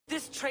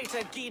This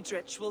traitor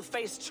Giedrich will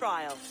face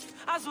trial,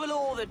 as will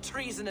all the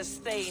treasonous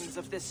thanes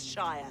of this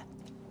shire.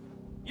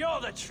 You're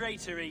the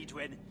traitor,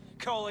 Edwin,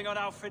 calling on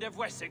Alfred of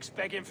Wessex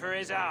begging for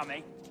his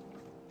army.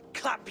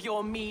 Clap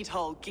your mead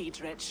hole,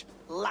 Giedrich,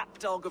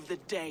 lapdog of the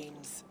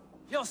Danes.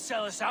 You'll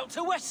sell us out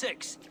to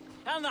Wessex,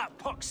 and that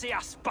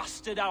poxy-ass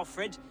bastard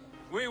Alfred.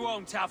 We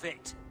won't have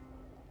it.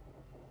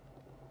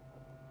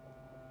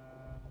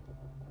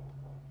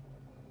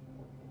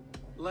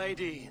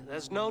 Lady,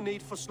 there's no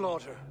need for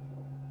slaughter.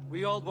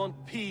 We all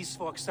want peace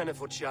for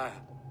Xenofordshire.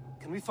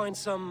 Can we find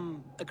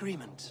some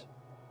agreement?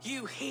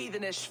 You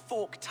heathenish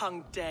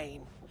fork-tongued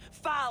Dane.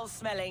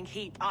 Foul-smelling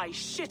heap, I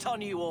shit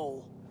on you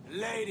all.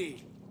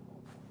 Lady,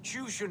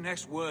 choose your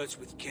next words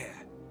with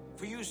care.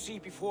 For you see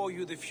before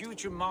you the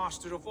future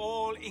master of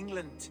all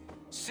England,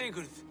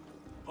 Sigurd,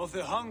 of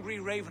the hungry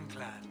Raven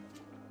clan.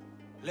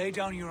 Lay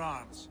down your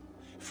arms.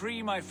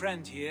 Free my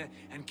friend here,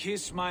 and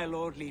kiss my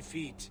lordly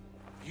feet.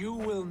 You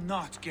will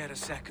not get a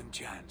second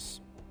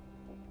chance.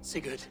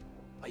 Sigurd,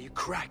 are you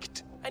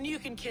cracked? And you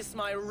can kiss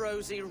my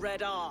rosy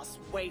red ass,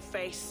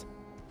 wayface.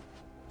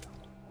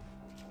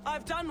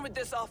 I've done with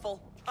this offal.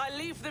 I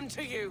leave them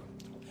to you.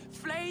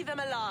 Flay them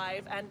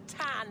alive and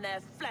tan their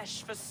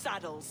flesh for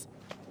saddles.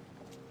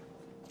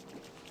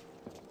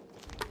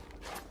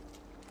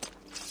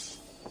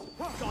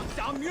 God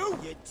damn you!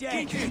 You're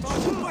dead!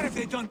 What have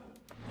they done?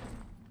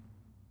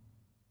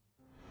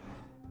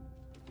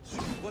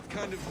 What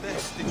kind of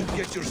mess did you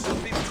get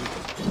yourself into?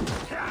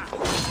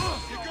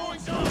 You're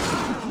going down,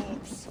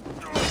 corpse!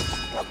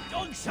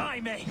 Don't try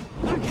me!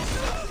 I can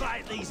still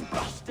fight these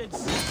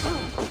bastards!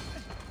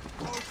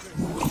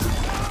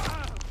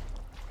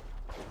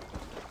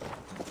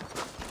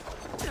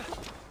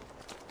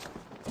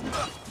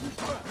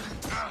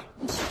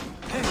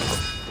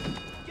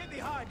 Get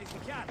behind if you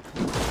can!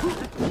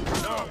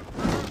 No!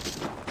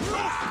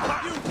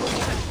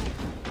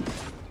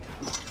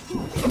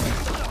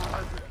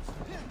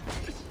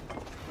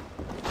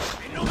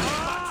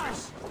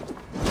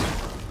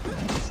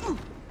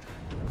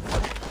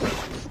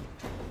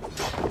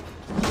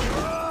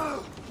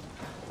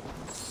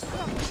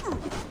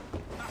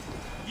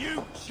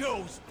 You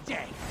chose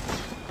death!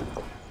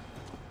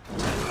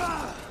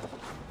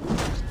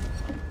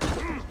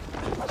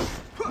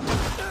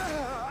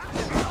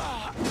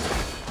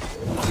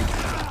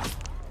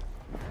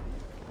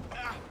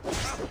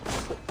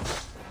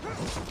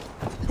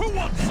 Who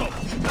wants some?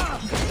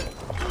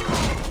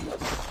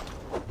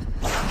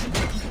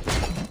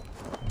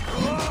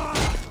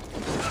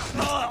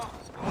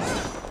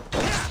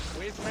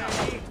 With me,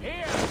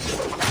 here!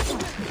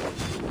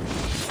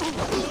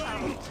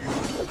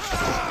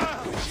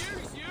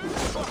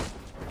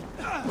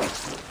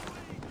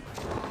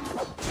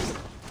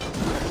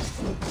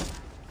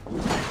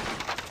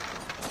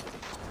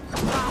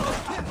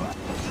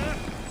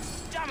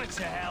 Damn it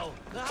to hell!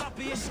 The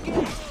happy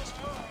escaped!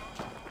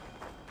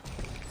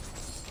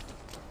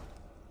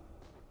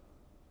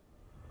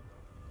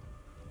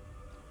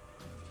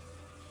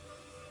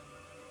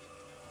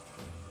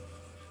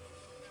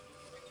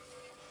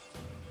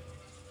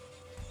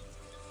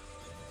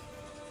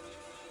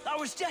 I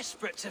was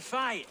desperate to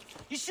fight.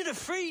 You should have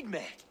freed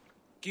me.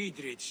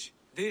 Giedrich,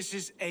 this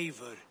is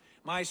Eivor,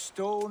 my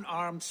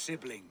stone-armed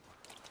sibling.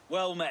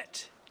 Well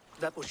met.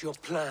 That was your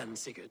plan,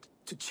 Sigurd.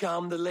 To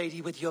charm the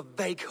lady with your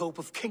vague hope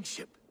of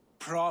kingship.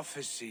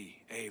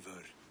 Prophecy,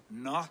 Eivor,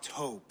 not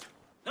hope.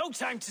 No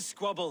time to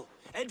squabble.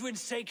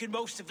 Edwin's taken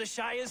most of the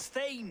Shire's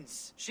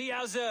thanes. She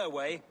has her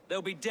way.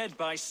 They'll be dead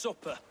by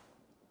supper.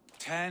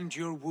 Tend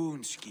your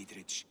wounds,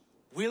 Giedrich.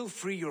 We'll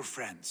free your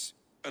friends.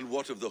 And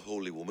what of the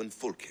holy woman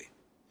Fulke?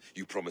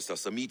 You promised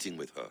us a meeting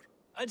with her.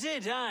 I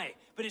did, aye.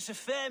 But it's a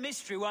fair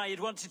mystery why you'd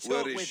want to talk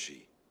Where with... is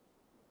she?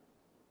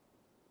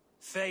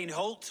 Thane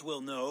Holt will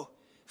know.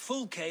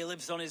 Fulke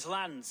lives on his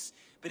lands,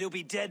 but he'll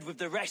be dead with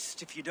the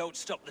rest if you don't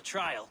stop the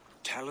trial.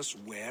 Tell us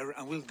where,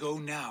 and we'll go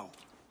now.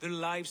 Their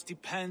lives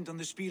depend on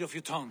the speed of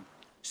your tongue.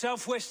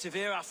 Southwest of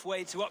here,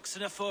 halfway to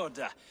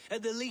Oxenaforda,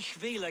 at the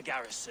Lichvila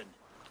garrison.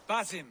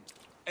 Basim,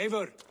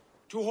 Eivor,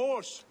 to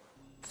horse!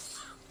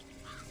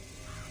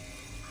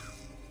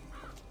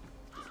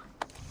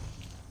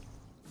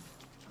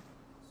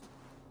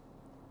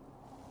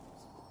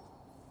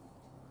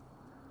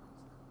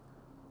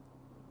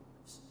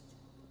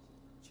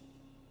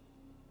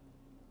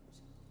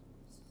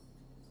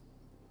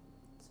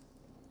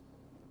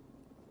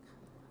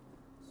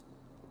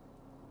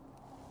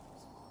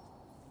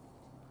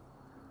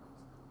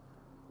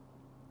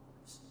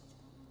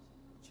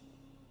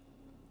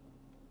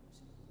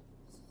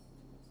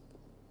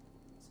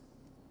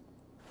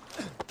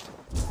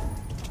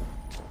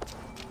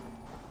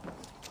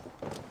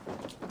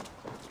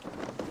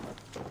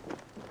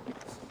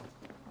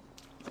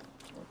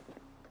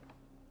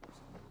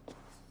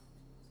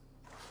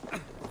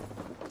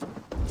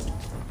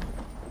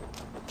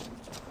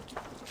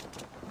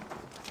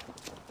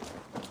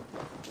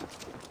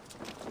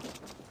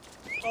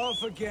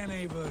 Off again,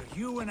 Eivor.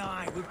 You and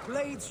I, with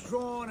blades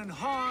drawn and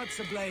hearts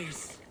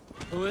ablaze.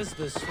 Who is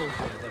this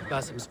Fulke that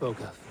Basim spoke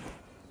of?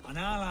 An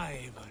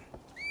ally, Eivor.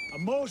 A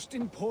most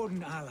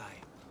important ally.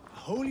 A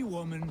holy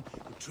woman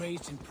who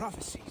trades in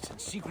prophecies and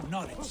secret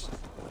knowledge.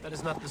 That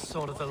is not the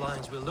sort of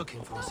alliance we're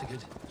looking for,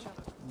 Sigurd.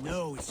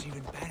 No, it's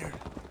even better.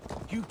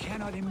 You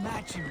cannot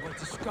imagine what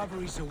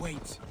discoveries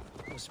await.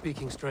 You're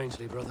speaking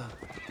strangely, brother.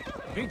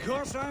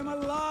 Because I'm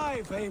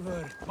alive,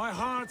 Eivor. My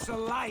heart's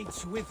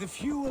alight with the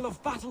fuel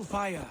of battle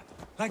fire.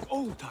 Like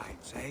old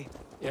times, eh?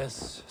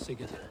 Yes,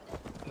 Sigurd.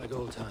 Like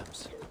old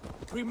times.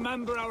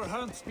 Remember our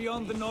hunts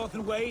beyond the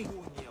Northern Way?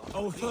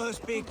 Our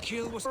first big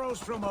kill was arrows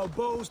from our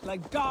bows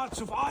like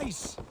darts of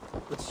ice.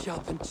 With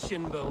sharpened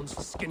shin bones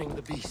for skinning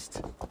the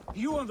beast.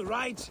 You on the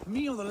right,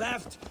 me on the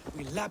left.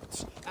 We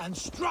leapt and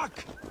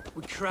struck.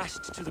 We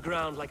crashed to the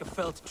ground like a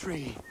felled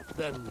tree.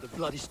 Then the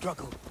bloody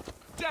struggle.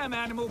 Damn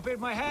animal bit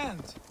my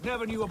hand.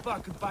 Never knew a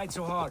buck could bite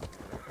so hard.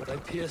 But I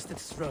pierced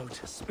its throat,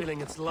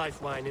 spilling its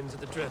life wine into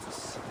the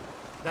drifts.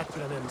 That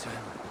put an end to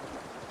him.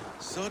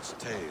 Such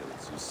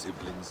tales you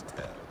siblings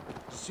tell.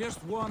 It's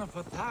just one of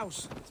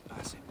 1,000,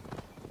 Basim.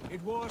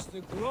 It was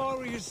the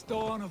glorious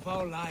dawn of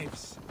our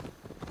lives.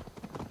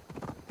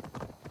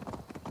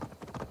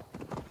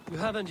 You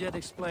haven't yet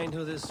explained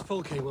who this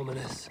Fulke woman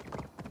is.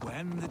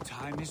 When the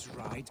time is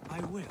right,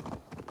 I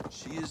will.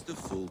 She is the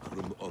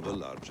fulcrum of a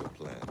larger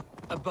plan.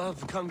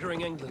 Above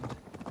conquering England,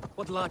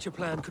 what larger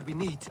plan could we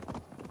need?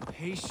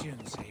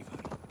 Patience,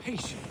 Eivor.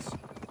 Patience.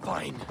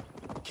 Fine.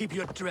 Keep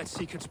your dread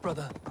secrets,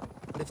 brother.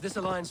 But if this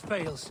alliance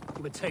fails,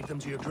 you would take them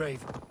to your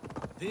grave.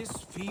 This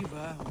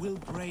fever will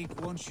break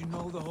once you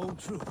know the whole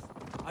truth.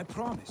 I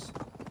promise.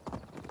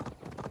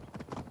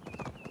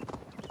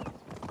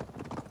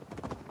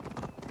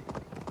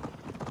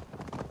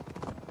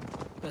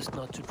 Best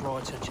not to draw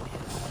attention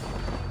here.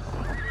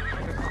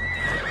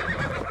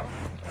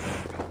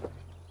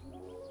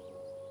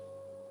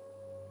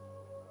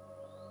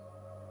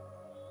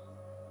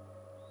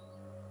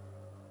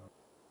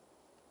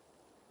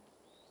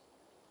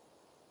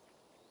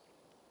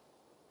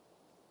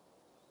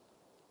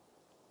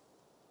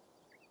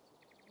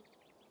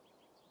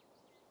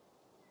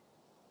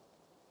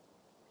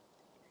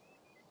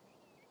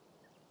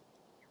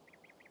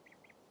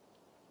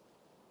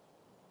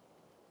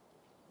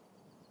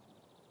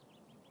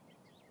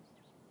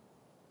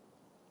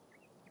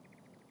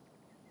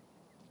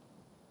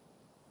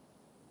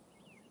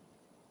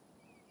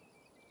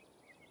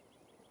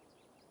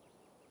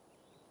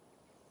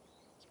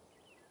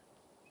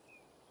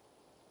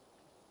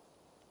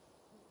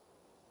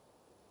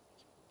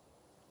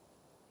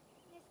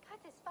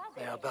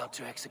 They are about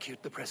to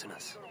execute the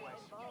prisoners.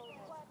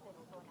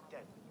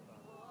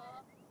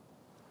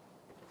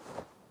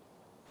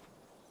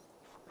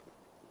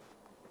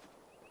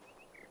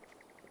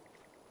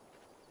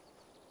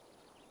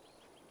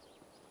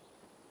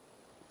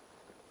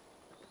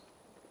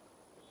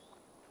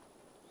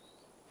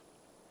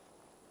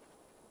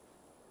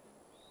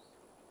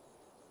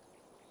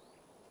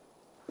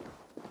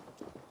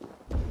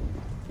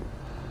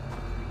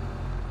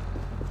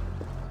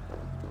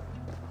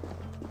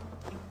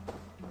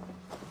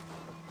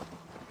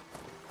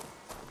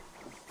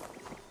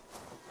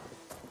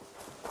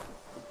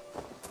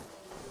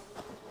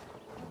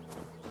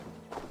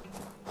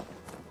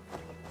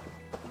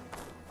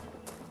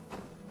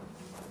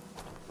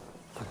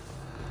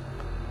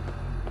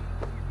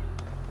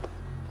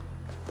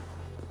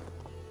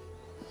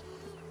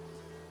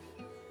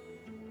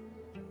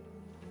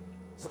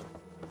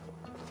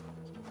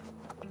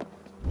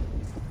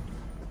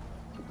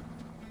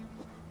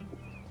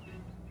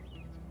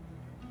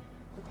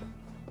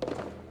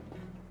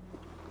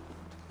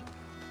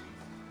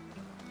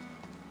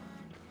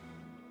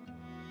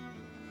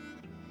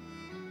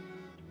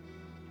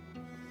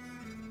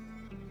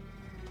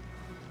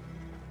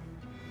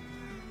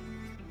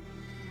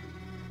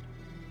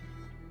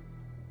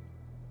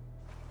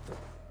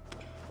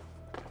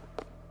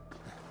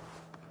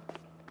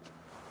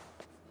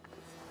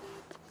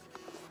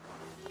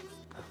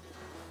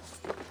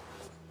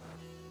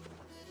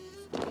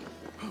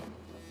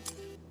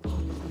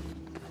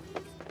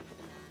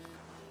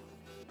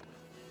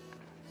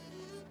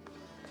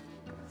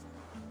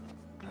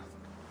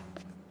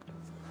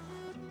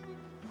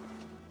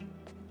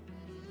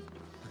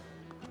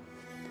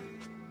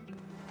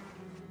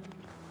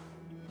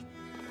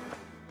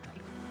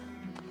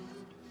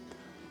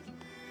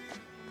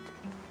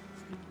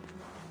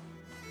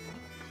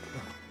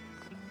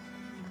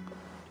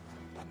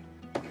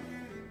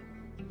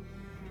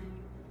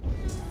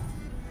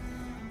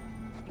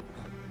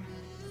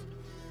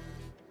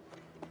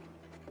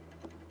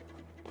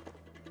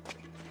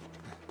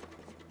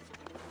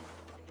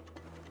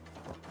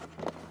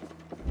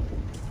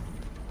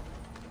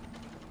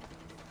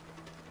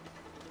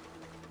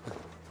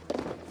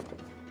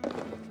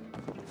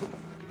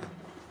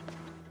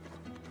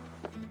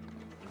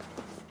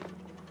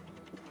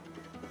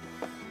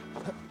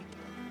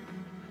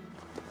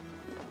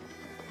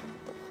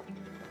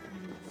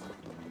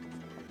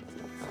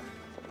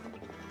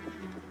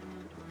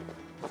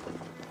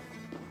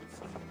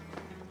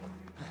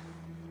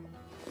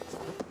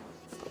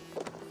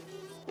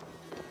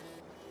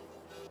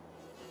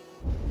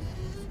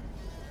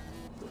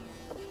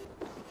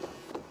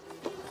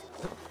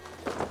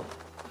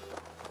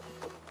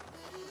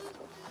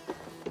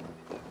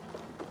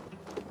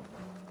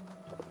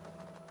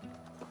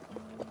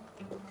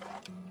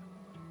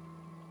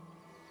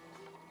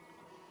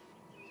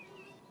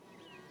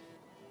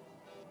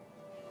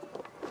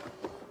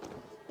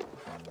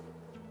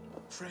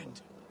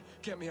 friend.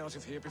 Get me out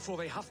of here before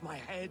they have my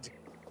head.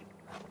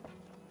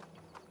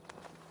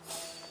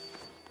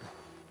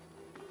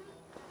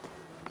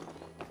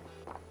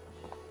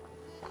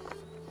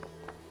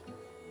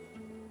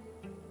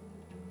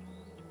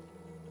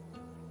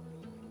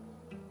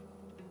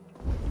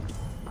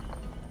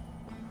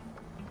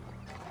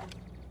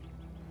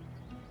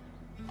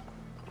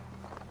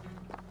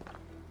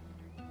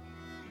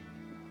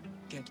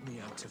 Get me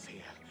out of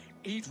here.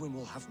 Edwin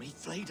will have me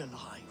flayed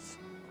alive.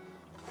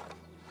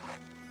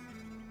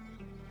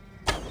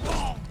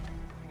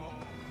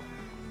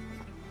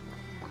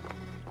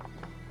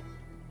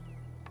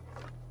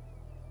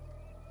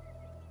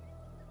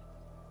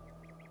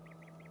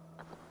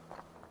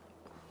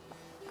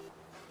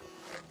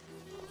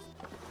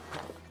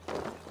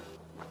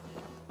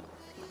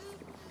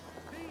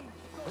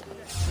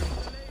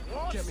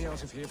 Get me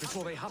out of here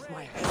before they have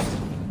my head.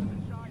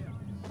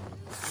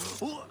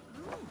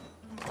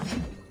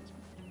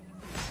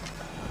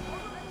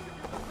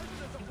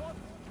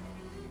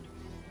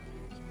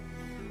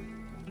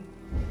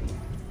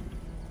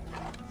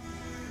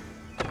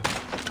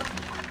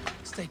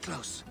 Stay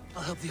close.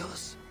 I'll help the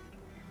others.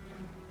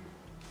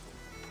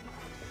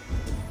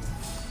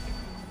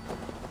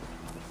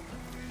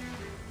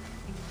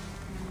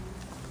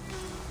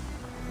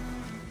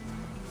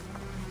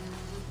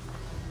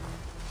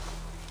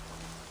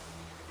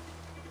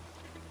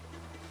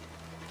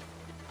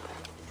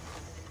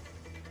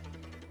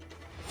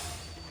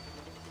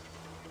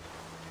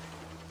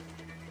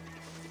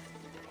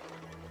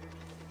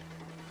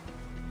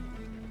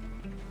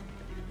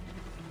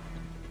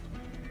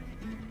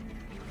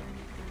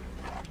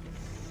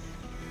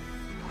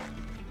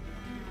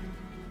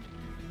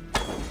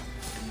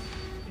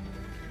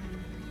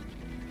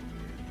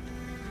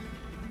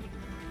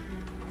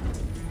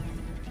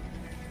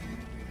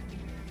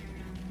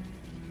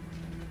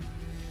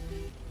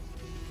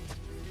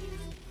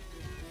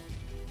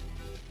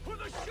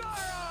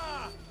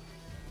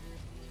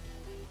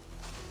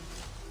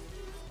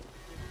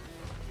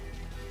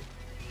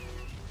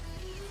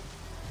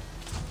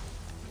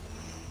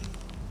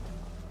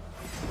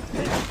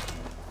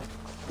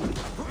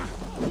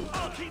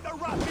 Keep the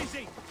rat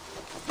busy!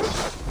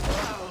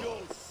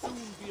 You'll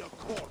soon be a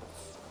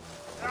corpse.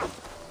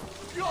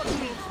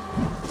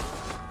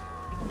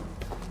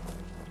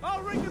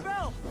 I'll ring the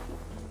bell!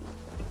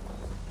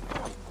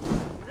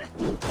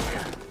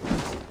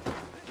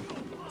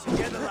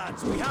 Together,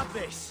 lads, we have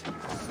this!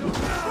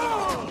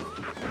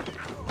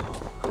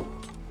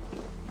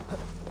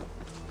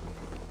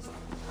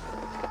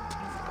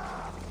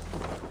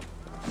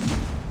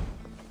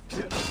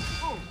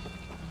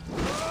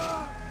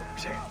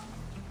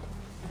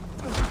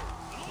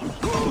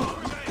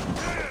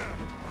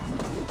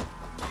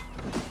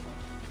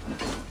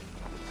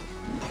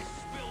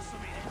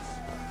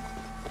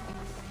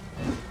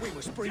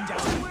 Bring down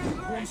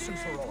once and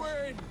for all.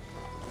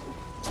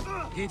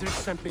 Hedrick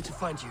sent me to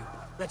find you.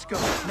 Let's go,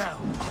 now.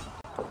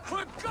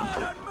 For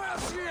God and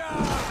mercy!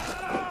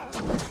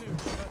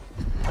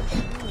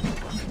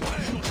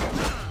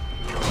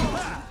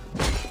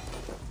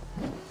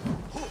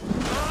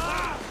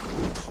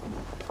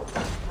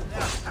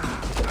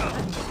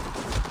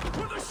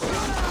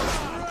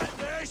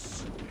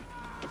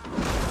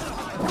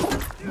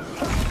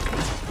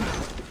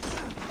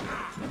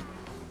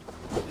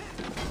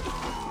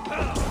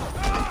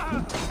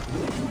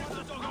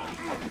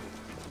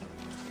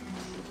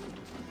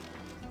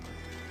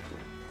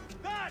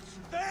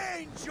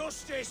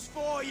 Justice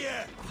for you!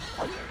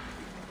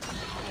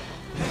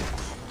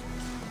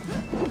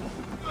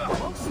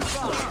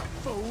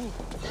 Fool!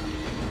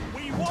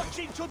 We watch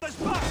each other's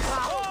backs!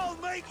 I'll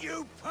make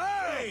you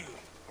pay!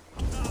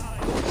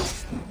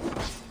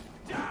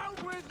 Down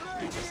with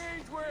Lady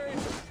Edwin!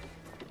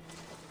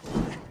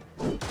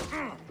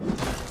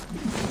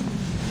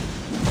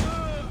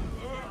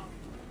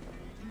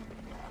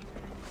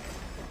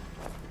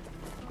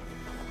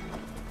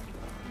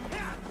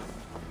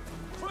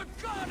 For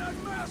God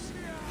and mercy!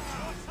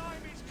 Your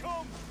time is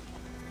come!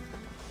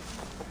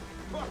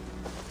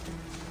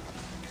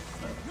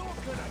 You're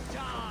gonna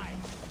die!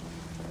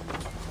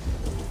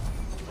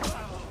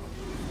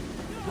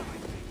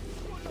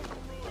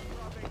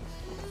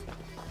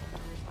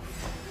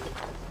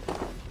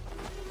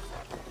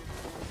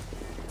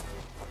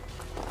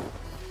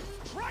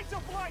 Try to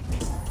blind me!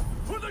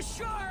 For the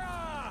Shire!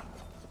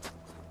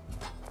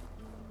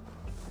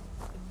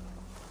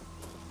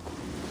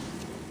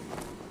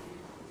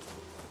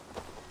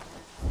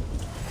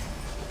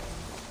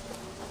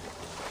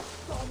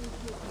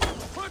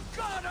 For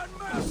God and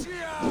mercy!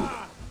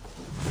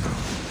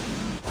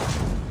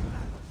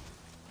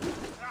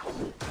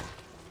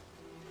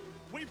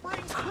 We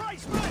bring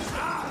Christ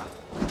back!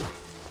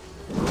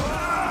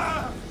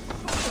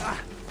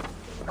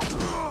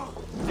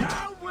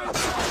 Down with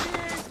Lady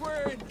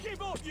Edwin!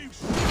 Give up, you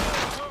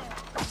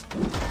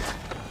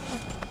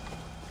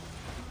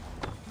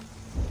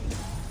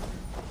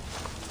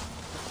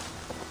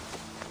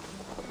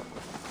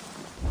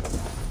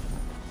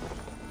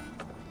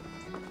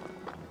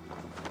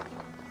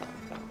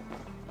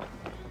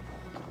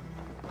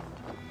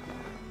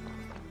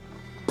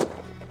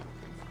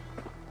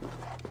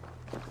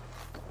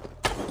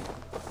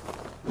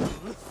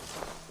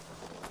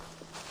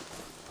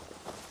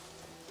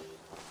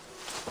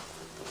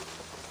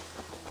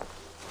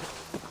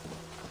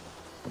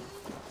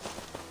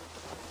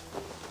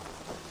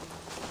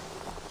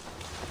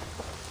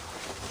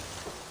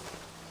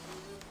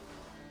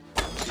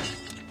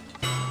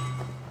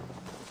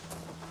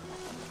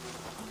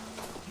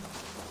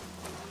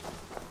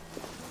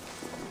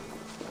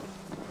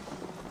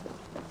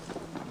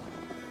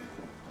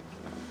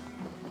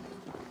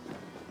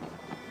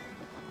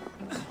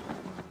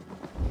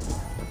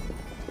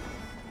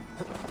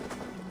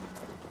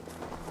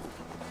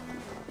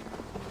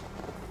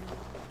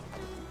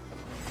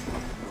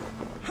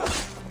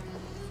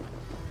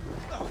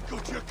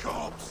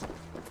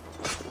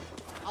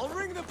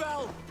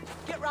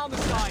around the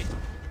side.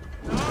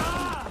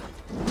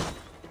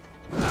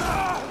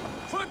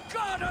 For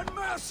God and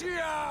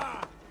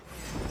Mercia!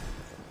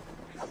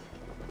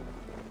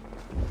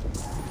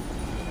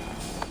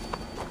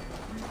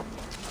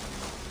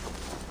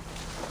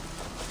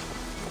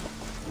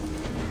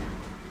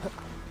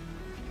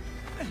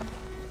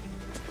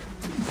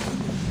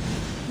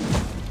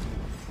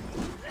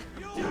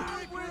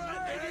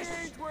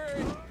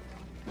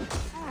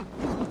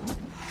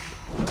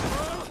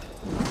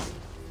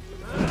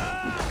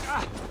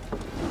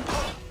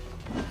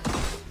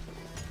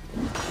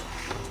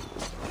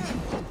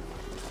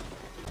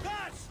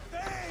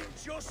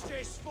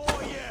 Justice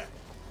for you!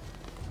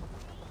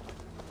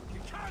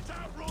 You can't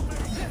outrun me!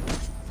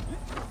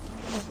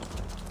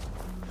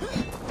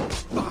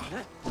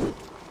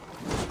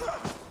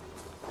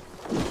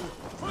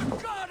 For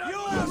God,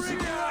 you'll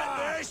regret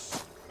this!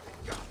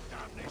 God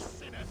damn this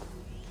sinner!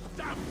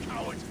 Damn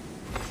coward!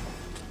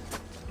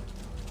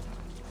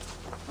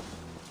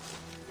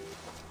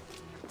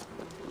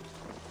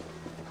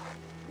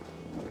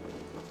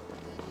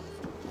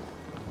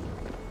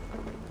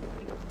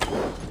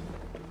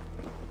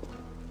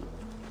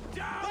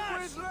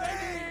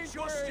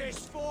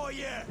 Justice for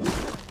you!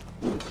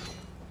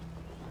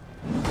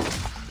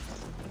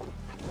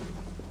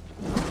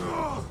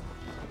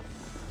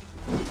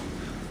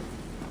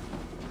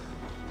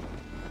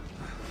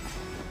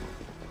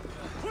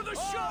 For the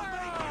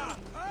shotmaker!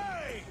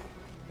 Hey!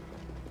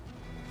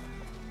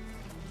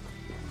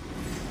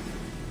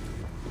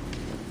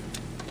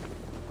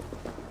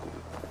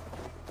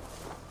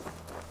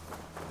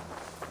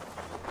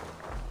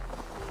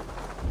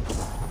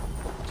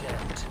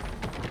 Jammed.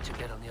 To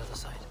get on the other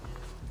side.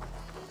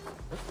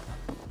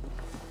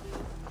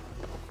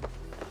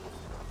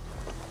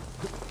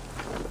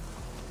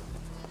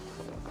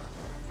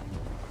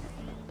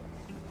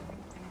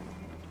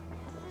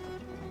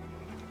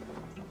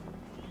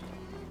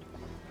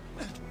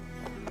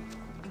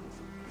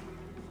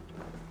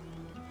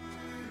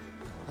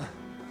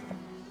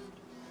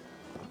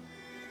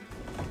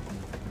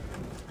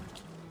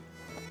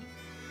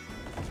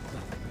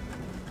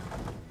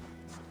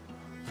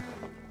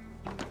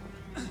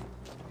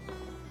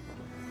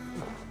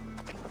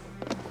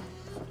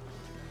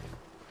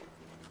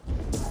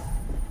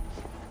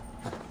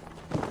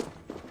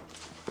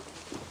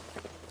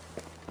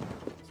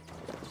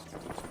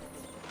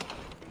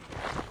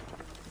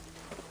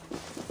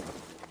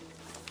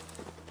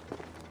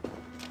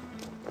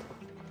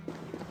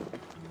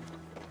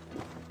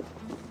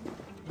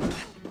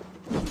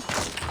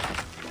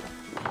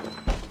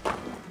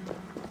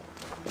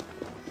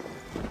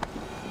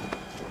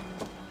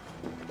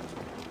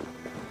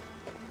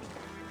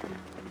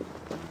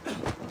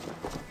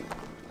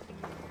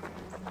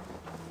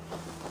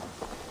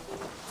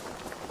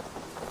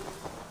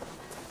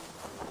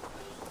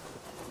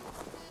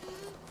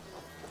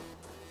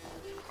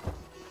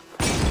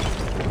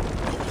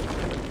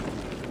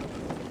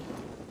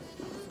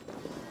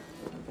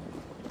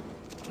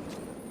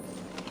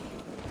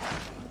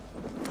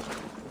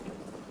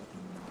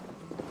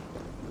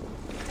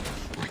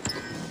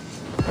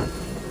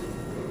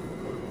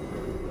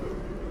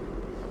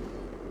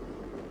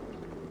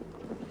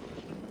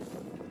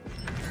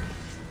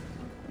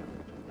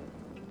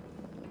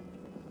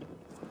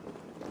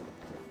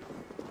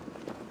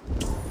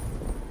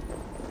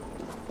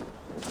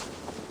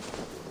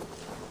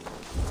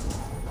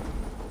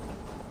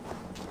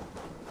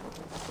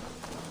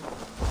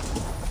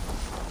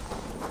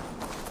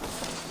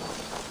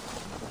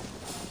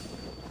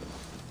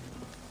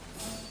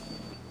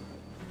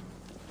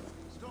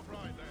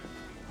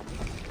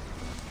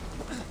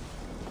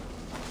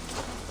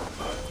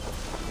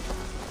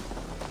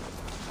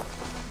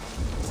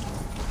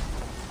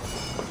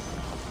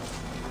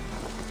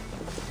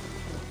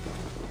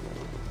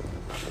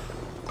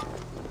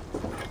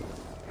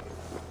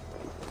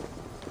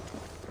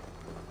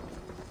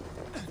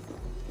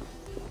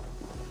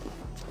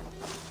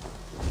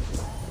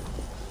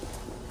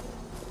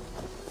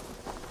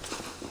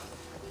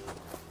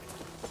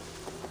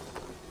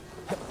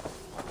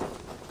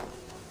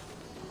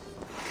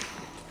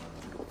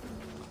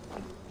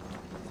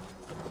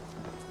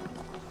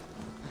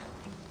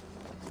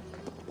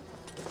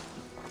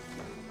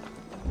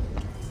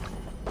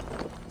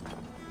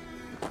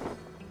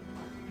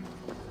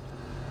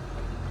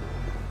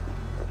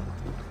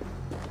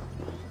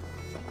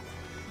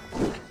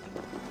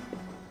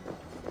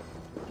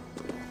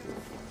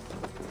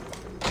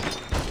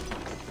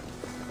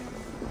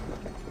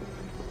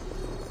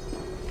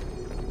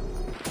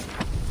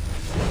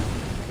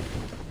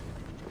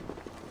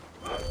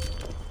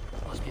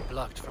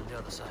 Blocked from the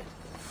other side.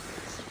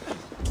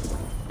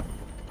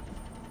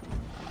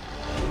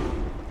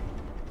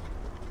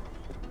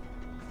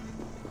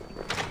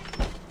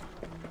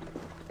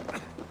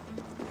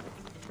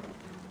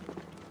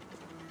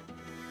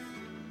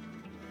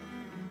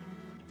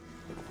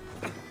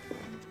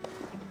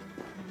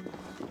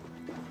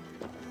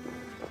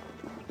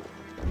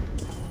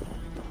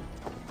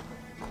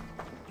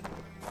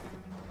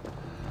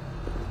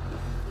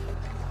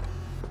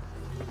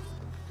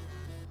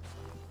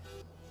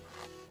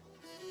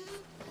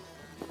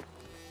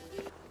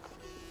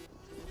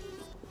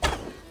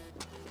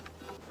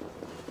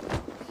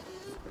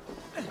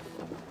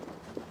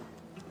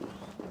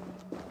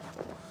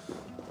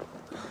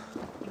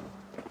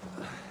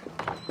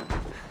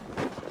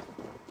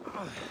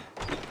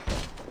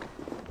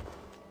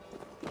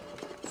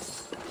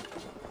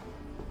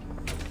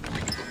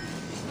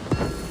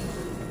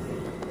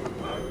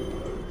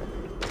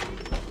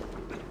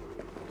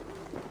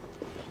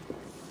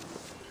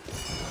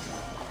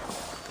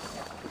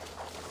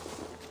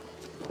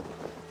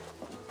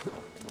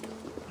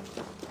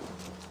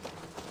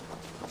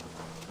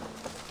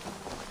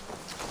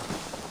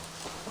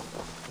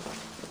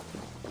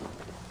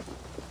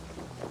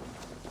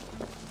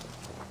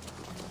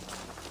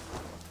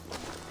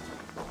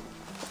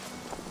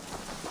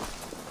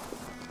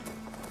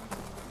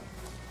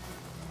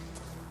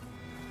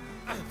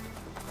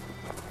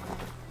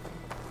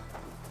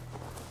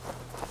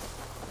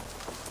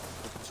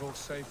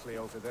 safely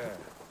over there.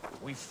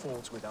 We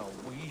fought with our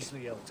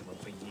Weasley Ealdorman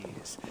for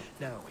years.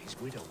 Now his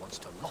widow wants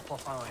to lop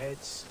off our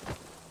heads.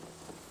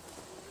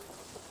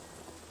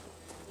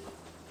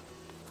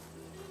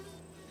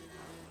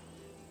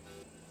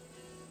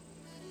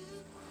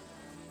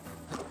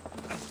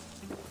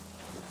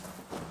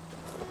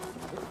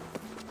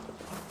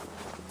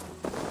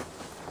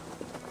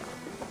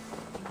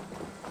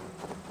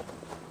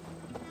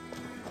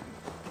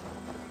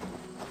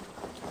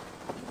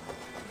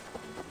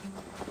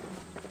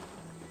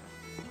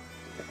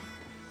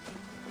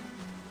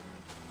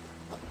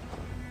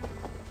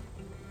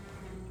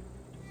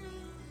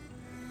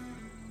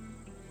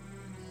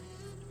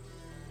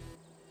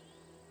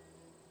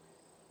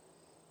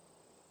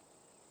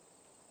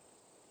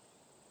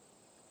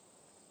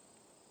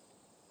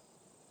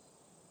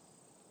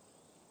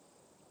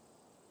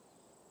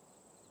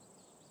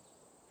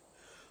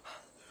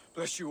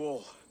 Bless you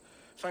all.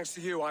 Thanks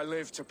to you, I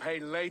live to pay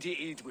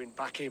Lady Edwin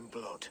back in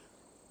blood.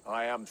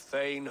 I am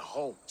Thane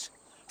Holt.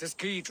 Does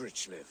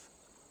Giedrich live?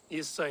 He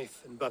is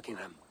safe in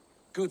Buckingham.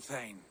 Good,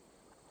 Thane.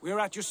 We are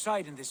at your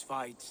side in this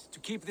fight, to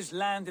keep this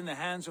land in the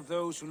hands of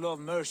those who love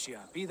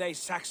Mercia, be they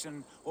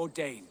Saxon or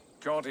Dane.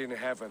 God in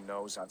heaven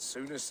knows I'd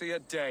sooner see a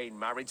Dane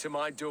married to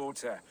my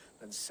daughter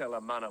than sell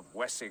a man of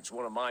Wessex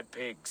one of my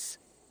pigs.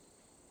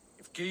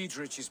 If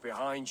Giedrich is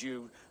behind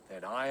you,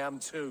 then I am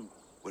too.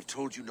 We're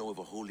told you know of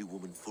a holy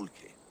woman,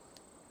 Fulke.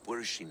 Where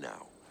is she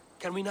now?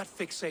 Can we not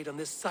fixate on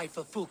this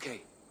cipher,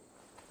 Fulke?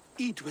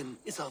 Edwin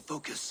is our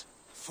focus.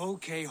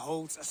 Fulke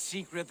holds a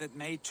secret that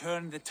may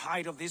turn the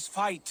tide of this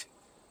fight.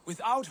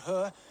 Without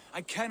her,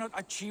 I cannot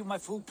achieve my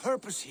full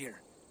purpose here.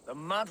 The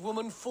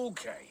madwoman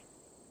Fulke?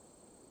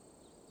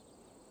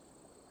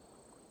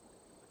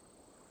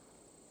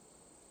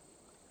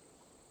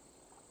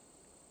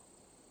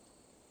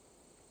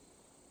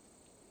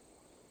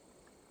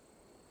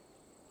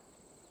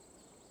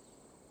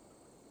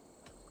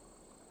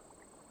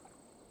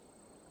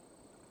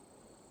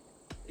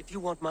 If you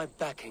want my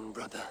backing,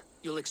 brother,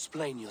 you'll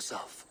explain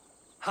yourself.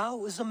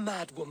 How is a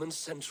madwoman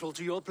central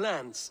to your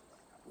plans?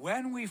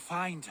 When we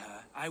find her,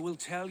 I will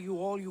tell you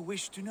all you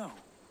wish to know.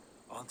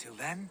 Until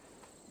then,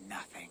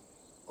 nothing.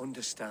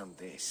 Understand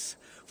this.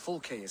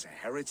 Fulke is a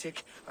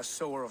heretic, a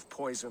sower of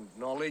poisoned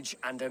knowledge,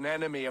 and an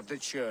enemy of the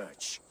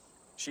Church.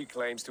 She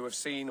claims to have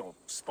seen or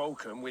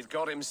spoken with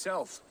God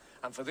himself.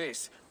 And for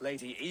this,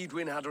 Lady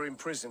Edwin had her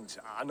imprisoned,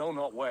 I know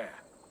not where.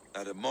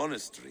 At a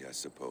monastery, I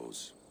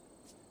suppose.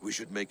 We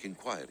should make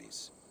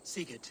inquiries.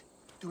 Sigurd,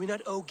 do we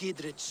not owe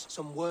Giedrich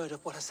some word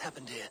of what has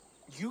happened here?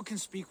 You can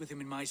speak with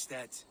him in my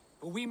stead,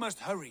 but we must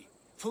hurry.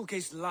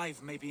 Fulke's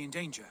life may be in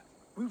danger.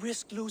 We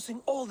risk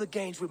losing all the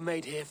gains we've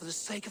made here for the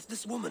sake of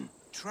this woman.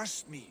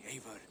 Trust me,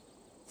 Eivor.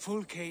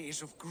 Fulke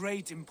is of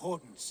great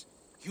importance.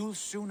 You'll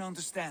soon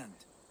understand.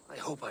 I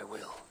hope I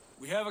will.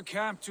 We have a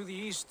camp to the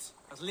east,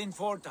 at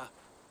Linforta,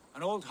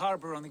 an old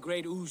harbor on the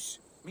Great Ouse.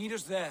 Meet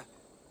us there.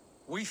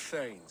 We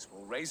Thanes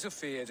will raise a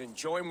feard and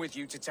join with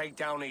you to take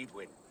down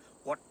Edwin,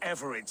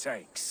 whatever it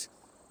takes.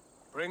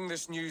 Bring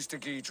this news to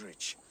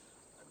Giedrich,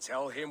 and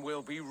tell him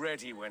we'll be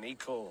ready when he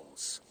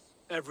calls.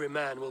 Every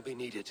man will be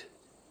needed.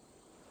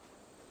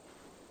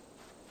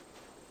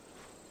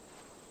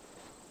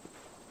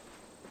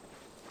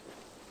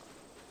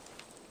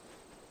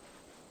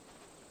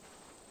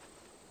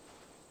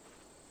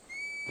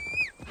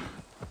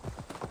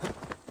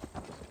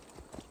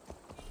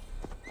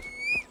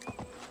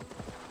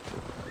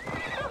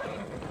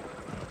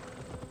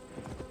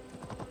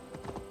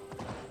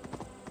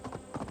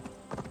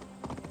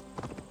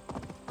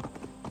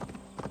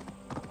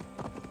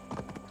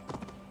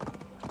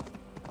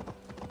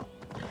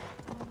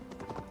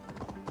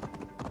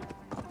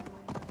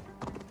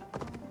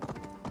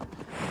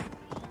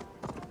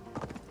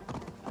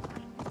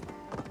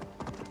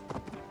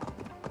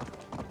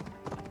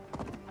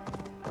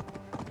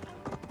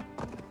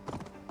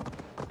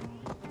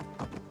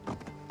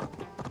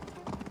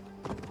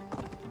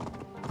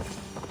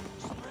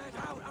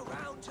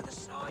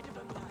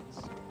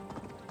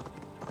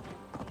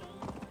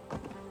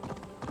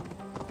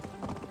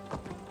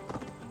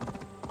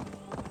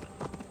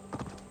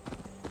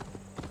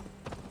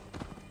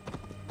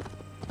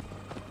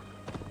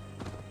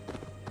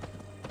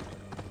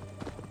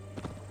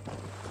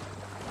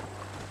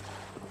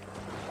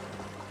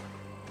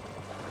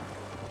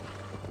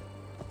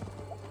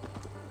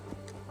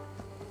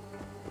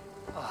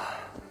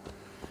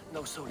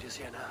 No soldiers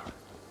here now.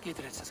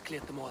 Giedrich has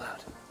cleared them all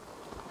out.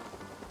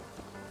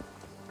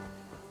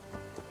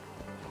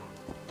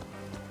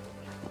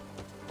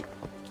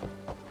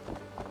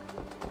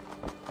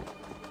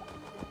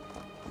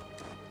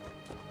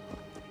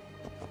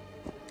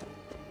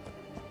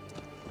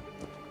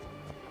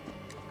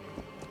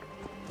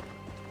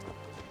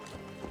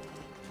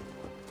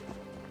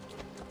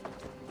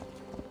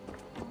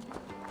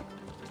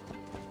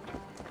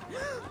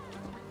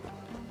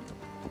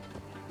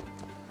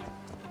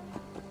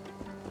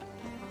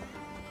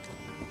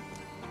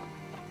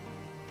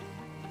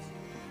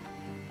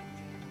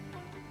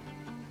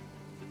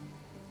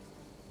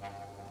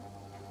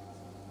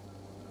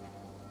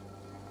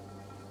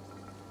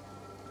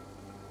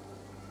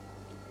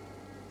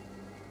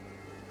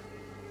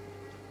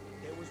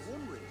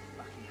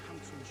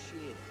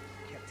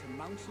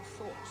 mounted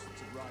force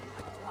to ride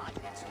like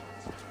lightning.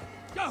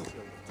 Go!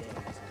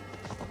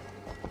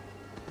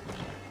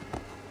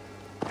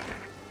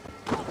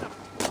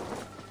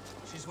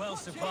 She's well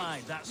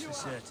supplied, that's for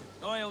certain.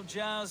 Oil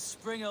jars,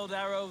 spring-oiled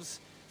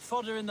arrows,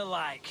 fodder and the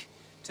like.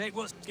 Take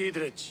what's...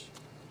 Gidrich.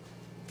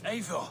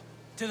 Eivor,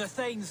 do the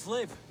Thanes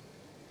live?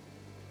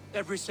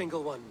 Every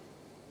single one.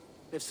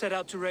 They've set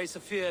out to raise a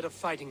fear of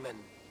fighting men.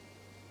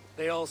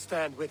 They all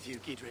stand with you,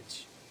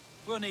 Gidrich.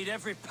 We'll need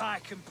every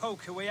pike and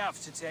poker we have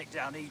to take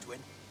down Edwin.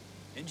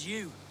 And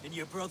you, and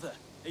your brother,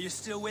 are you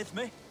still with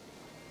me?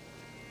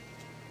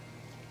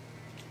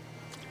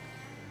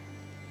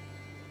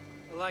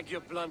 I like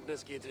your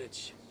bluntness,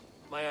 Gidrich.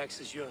 My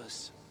axe is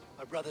yours.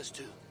 My brother's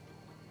too.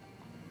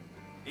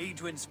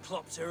 Edwin's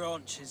plopped her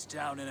haunches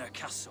down in her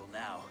castle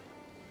now.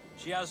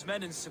 She has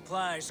men and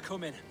supplies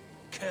coming.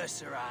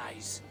 Curse her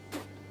eyes.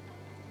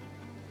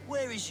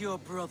 Where is your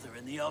brother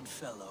and the odd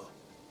fellow?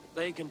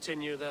 They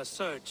continue their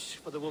search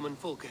for the woman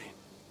Fulke.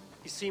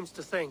 He seems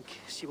to think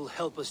she will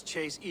help us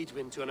chase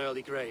Edwin to an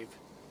early grave.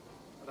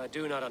 But I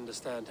do not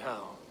understand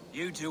how.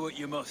 You do what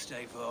you must,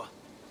 Eivor.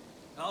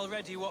 I'll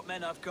ready what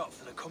men I've got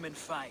for the coming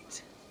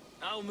fight.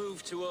 I'll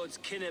move towards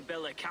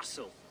Kinnabella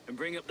Castle and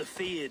bring up the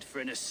Fyrd for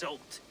an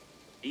assault.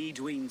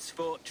 Edwin's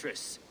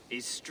fortress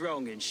is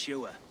strong and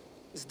sure.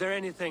 Is there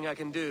anything I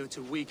can do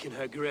to weaken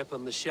her grip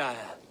on the Shire?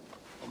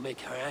 Or make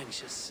her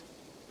anxious?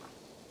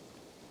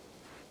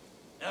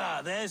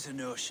 Ah, there's a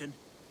notion.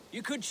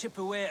 You could chip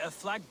away at her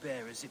flag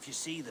bearers if you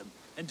see them,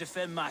 and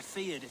defend my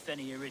Fyrd if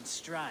any are in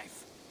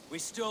strife. We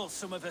stole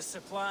some of her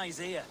supplies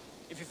here.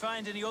 If you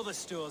find any other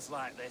stores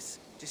like this,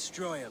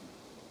 destroy them.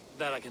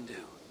 That I can do.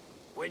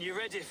 When you're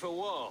ready for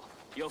war,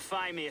 you'll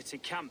find me at a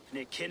camp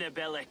near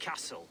Kinnabella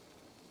Castle.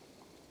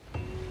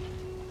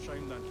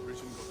 Shame that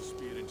Britain got a